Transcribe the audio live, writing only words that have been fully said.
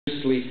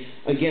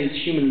against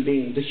human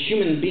beings. The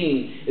human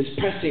being is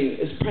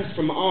pressed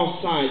from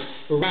all sides,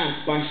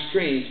 harassed by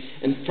strange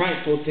and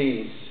frightful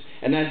things,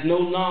 and has no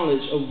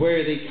knowledge of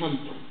where they come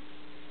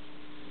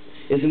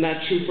from. Isn't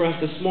that true for us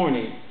this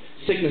morning?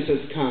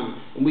 Sicknesses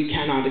come, and we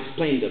cannot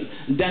explain them.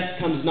 Death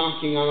comes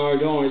knocking on our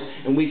doors,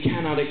 and we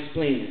cannot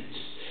explain it.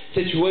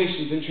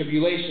 Situations and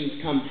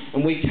tribulations come,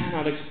 and we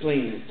cannot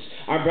explain it.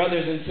 Our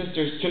brothers and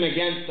sisters turn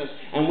against us,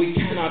 and we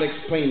cannot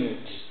explain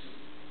it.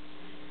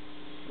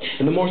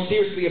 And the more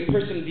seriously a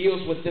person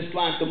deals with this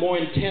life, the more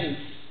intense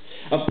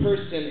a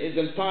person is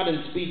in thought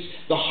and speech,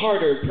 the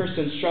harder a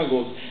person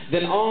struggles.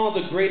 Then all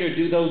the greater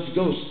do those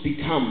ghosts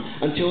become,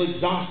 until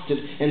exhausted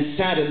and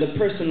saddened, the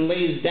person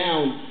lays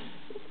down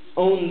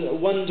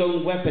one's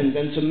own weapons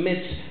and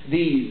submits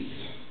these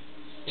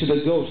to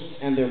the ghosts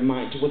and their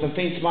might. With a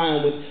faint smile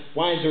and with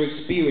wiser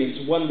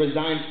experience, one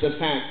resigns to the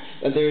fact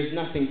that there is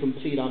nothing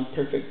complete on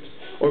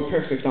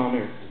perfect on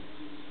earth.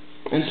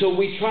 And so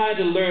we try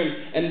to learn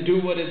and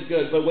do what is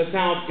good, but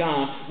without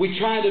God, we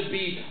try to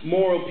be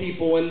moral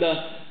people, and the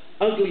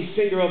ugly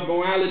finger of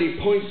morality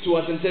points to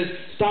us and says,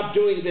 stop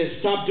doing this,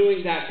 stop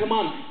doing that. Come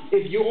on,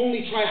 if you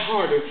only try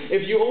harder,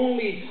 if you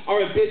only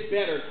are a bit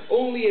better,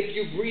 only if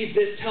you read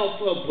this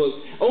self-help book,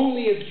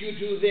 only if you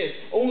do this,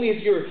 only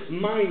if your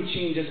mind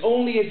changes,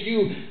 only if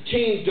you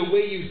change the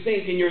way you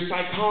think in your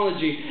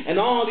psychology and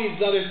all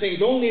these other things,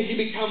 only if you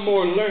become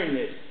more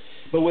learned.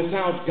 But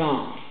without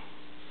God,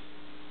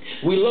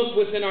 we look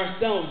within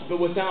ourselves, but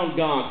without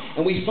God,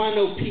 and we find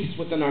no peace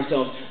within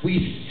ourselves.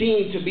 We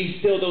seem to be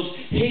still those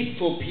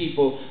hateful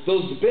people,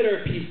 those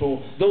bitter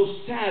people, those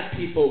sad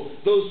people,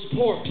 those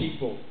poor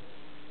people.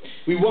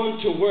 We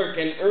want to work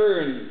and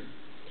earn,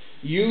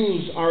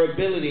 use our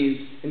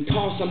abilities, and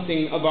call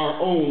something of our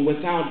own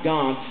without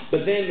God.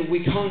 But then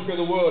we conquer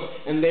the world,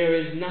 and there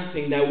is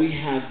nothing that we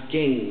have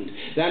gained.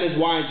 That is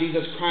why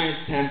Jesus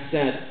Christ has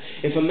said,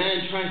 if a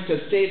man tries to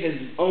save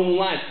his own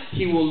life,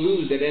 he will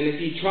lose it. And if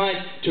he tries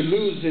to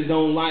lose his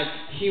own life,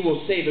 he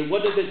will save it.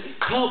 What does it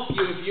help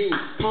you if you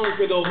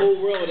conquer the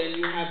whole world and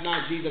you have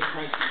not Jesus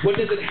Christ? What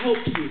does it help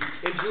you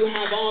if you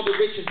have all the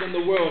riches in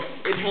the world?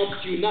 It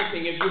helps you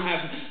nothing if you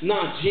have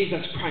not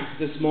Jesus Christ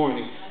this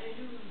morning.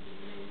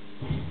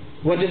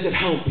 What does it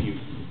help you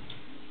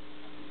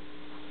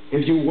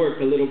if you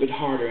work a little bit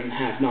harder and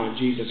have not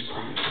Jesus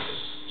Christ?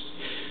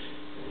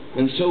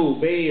 And so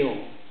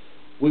Baal,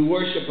 we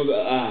worship to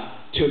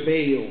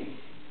Baal,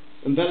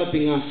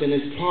 enveloping us in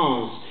his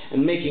claws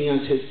and making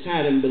us his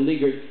sad and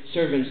beleaguered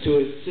servants to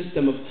a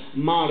system of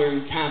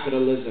modern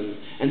capitalism.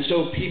 And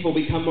so people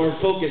become more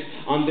focused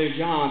on their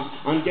jobs,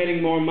 on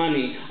getting more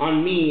money,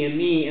 on me and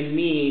me and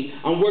me,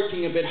 on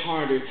working a bit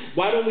harder.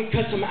 Why don't we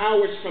cut some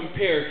hours from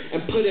prayer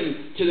and put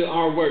them to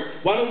our work?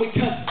 Why don't we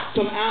cut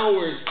some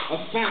hours of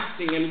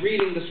fasting and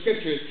reading the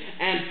scriptures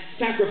and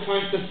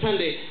sacrifice the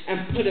Sunday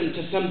and put them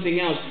to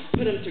something else,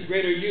 put them to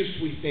greater use,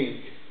 we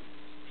think.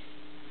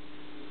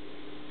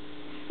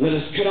 Let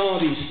us cut all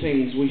these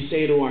things, we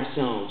say to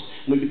ourselves.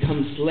 We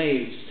become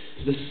slaves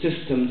to the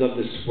systems of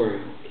this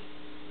world.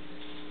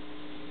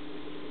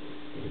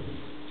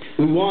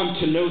 We want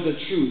to know the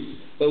truth,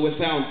 but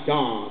without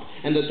God.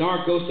 And the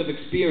dark ghost of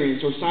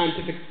experience or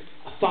scientific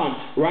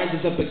thought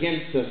rises up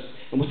against us,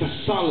 and with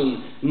a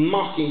sullen,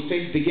 mocking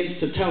face begins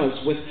to tell us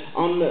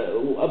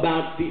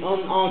about the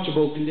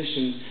unalterable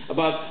conditions,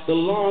 about the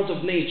laws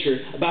of nature,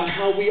 about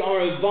how we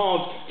are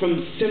evolved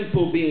from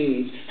simple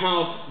beings,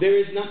 how there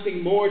is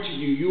nothing more to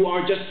you. You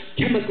are just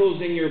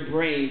chemicals in your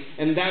brain,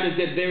 and that is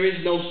it. There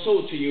is no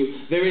soul to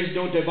you. There is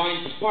no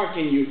divine spark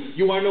in you.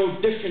 You are no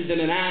different than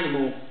an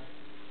animal.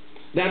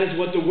 That is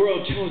what the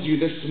world tells you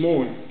this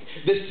morning.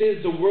 This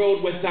is the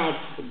world without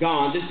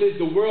God. This is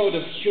the world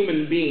of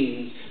human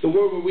beings. The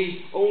world where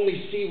we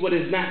only see what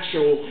is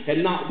natural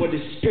and not what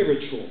is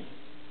spiritual.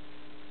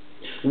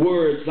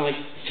 Words like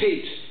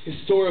fate,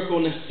 historical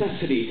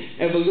necessity,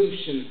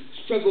 evolution,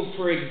 struggle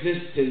for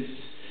existence,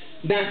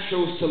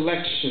 natural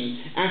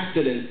selection,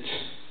 accident,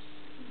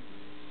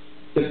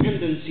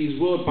 dependencies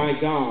willed by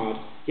God.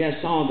 Yes,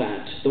 all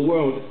that the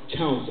world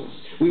tells us.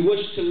 We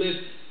wish to live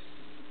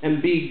and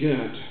be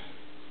good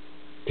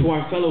to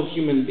our fellow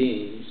human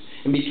beings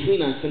and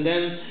between us, and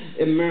then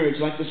emerge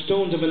like the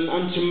stones of an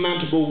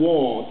unsurmountable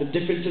wall, the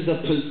differences of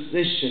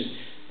position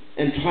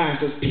and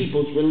class of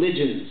peoples,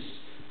 religions,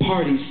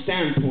 parties,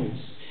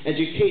 standpoints,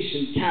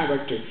 education,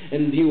 character,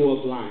 and view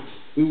of life.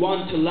 We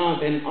want to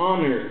love and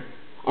honor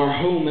our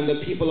home and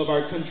the people of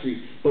our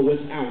country, but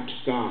without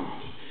God.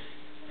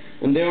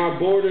 And there are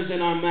borders in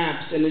our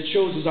maps, and it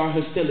shows us our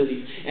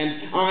hostility.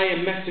 And I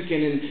am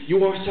Mexican, and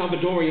you are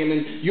Salvadorian,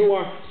 and you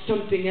are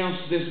something else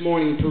this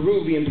morning,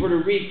 Peruvian, Puerto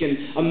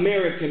Rican,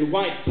 American,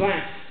 white,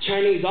 black,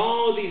 Chinese,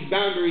 all these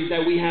boundaries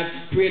that we have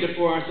created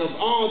for ourselves,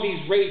 all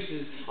these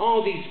races,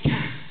 all these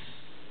castes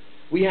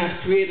we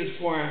have created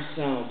for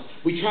ourselves.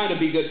 We try to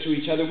be good to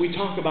each other. We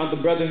talk about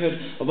the brotherhood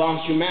of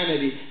all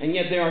humanity, and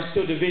yet there are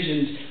still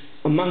divisions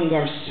among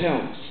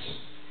ourselves.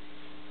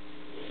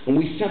 And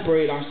we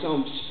separate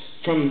ourselves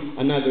from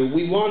another.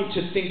 We want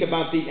to think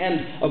about the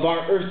end of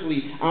our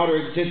earthly outer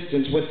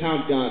existence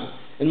without God.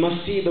 and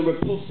must see the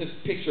repulsive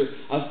picture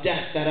of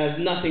death that has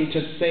nothing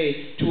to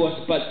say to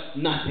us but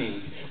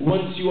nothing.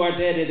 Once you are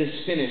dead, it is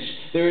finished.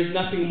 There is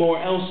nothing more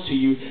else to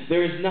you.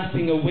 There is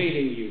nothing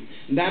awaiting you.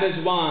 And that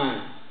is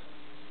why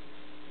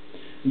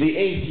the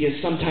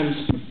atheist sometimes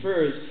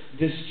prefers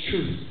this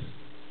truth.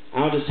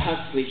 Aldous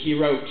Huxley, he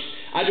wrote,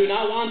 "I do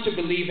not want to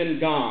believe in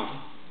God,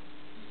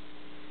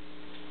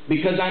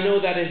 because I know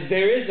that if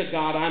there is a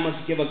God, I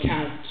must give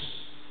account.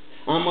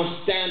 I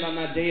must stand on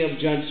that day of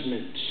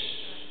judgment."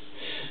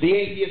 The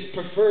atheist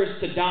prefers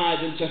to die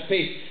than to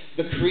face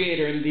the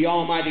Creator and the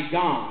Almighty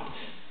God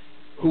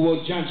who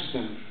will judge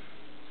them,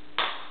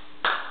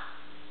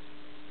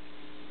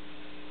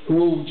 who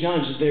will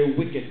judge their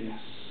wickedness.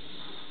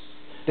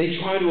 They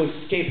try to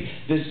escape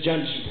this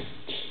judgment.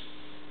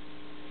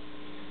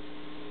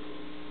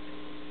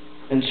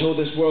 And so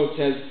this world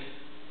says,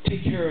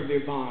 take care of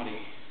your body.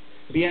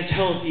 Be as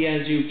healthy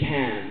as you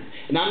can.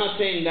 And I'm not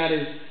saying that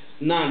is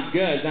not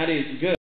good. That is good.